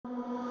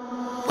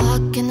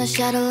Stuck in the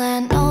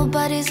shadowland,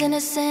 nobody's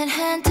innocent.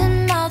 Hand to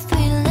mouth,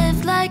 we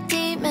live like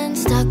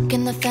demons. Stuck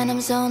in the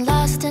phantom zone,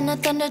 lost in a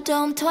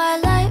thunderdome.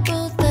 Twilight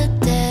ruled the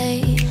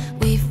day.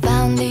 We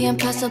found the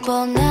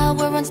impossible, now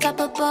we're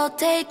unstoppable.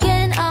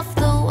 Taking off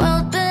the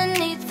world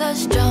beneath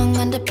us. Strong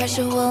under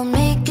pressure, we'll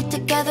make it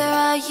together.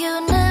 Our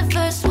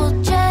universe will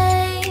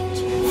change.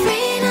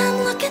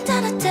 Freedom, looking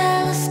down a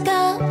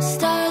telescope.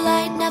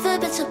 Starlight, never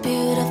been so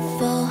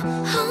beautiful.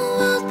 Whole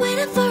world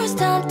waiting for us,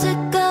 time to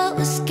go.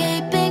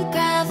 Escaping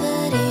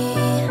gravity.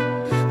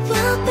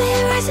 We'll be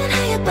rising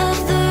high above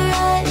the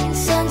rain.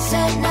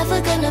 Sunset, never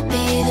gonna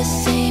be the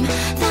same.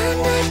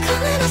 Thunder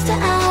calling us to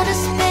outer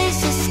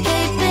space.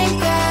 Escaping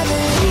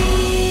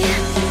gravity.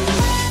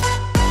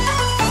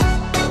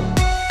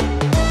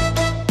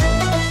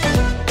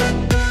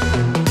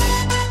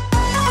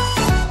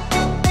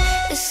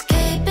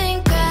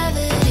 Escaping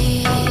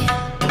gravity.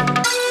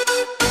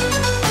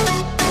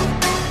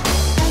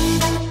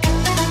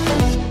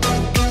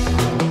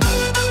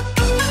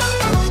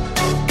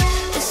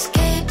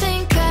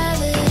 Escaping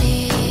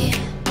gravity.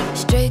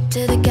 Straight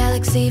to the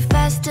galaxy,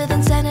 faster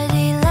than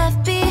sanity.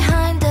 Left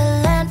behind a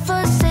land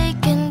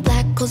forsaken.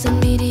 Black holes and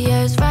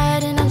meteors,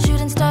 riding on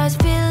shooting stars.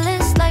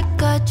 Fearless like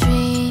our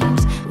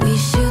dreams. We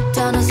shoot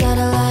down a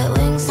satellite,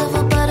 wings of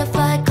a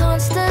butterfly.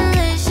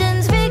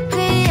 Constellations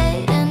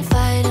recreate and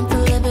fighting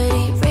for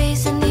liberty.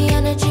 Raising the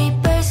energy,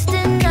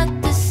 bursting at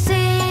the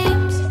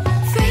seams.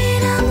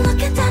 Freedom,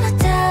 looking down a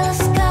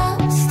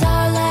telescope.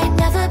 Starlight,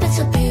 never been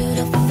so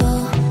beautiful.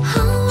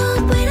 Whole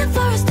world waiting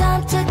for us,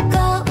 time to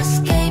go.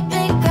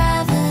 Escaping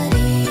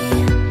gravity.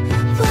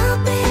 We'll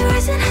be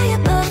rising high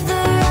above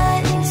the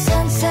rain.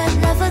 Sunset,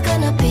 never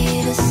gonna be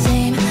the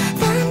same.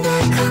 Thunder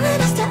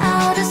calling us to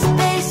outer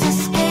space.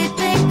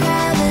 Escaping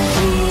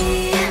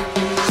gravity.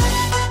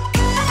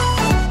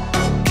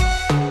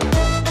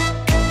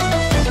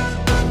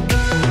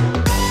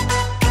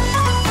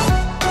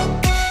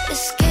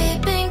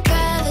 Escaping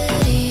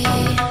gravity.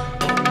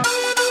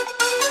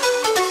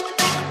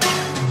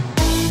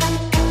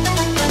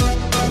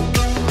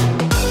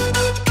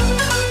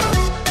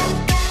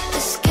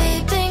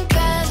 Escaping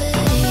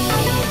gravity.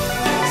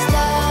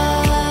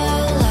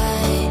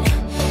 Starlight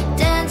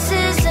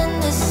dances in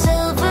the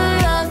silver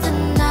of the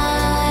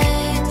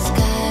night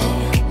sky.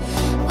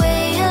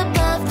 Way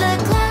above the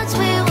clouds,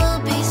 we will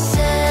be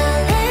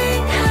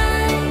sailing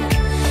high,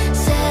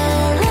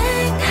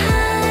 sailing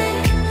high,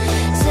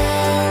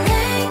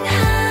 sailing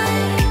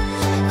high.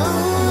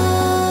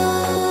 Ooh,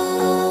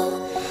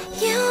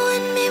 you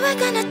and me, we're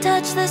gonna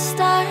touch the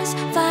stars,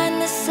 find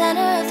the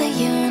center of the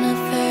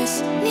universe.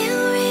 New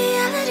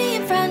reality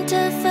in front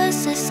of us,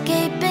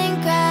 escaping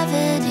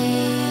gravity.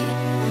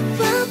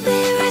 We'll be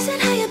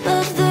rising high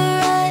above the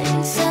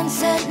rain.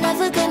 Sunset,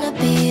 never gonna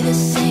be the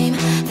same.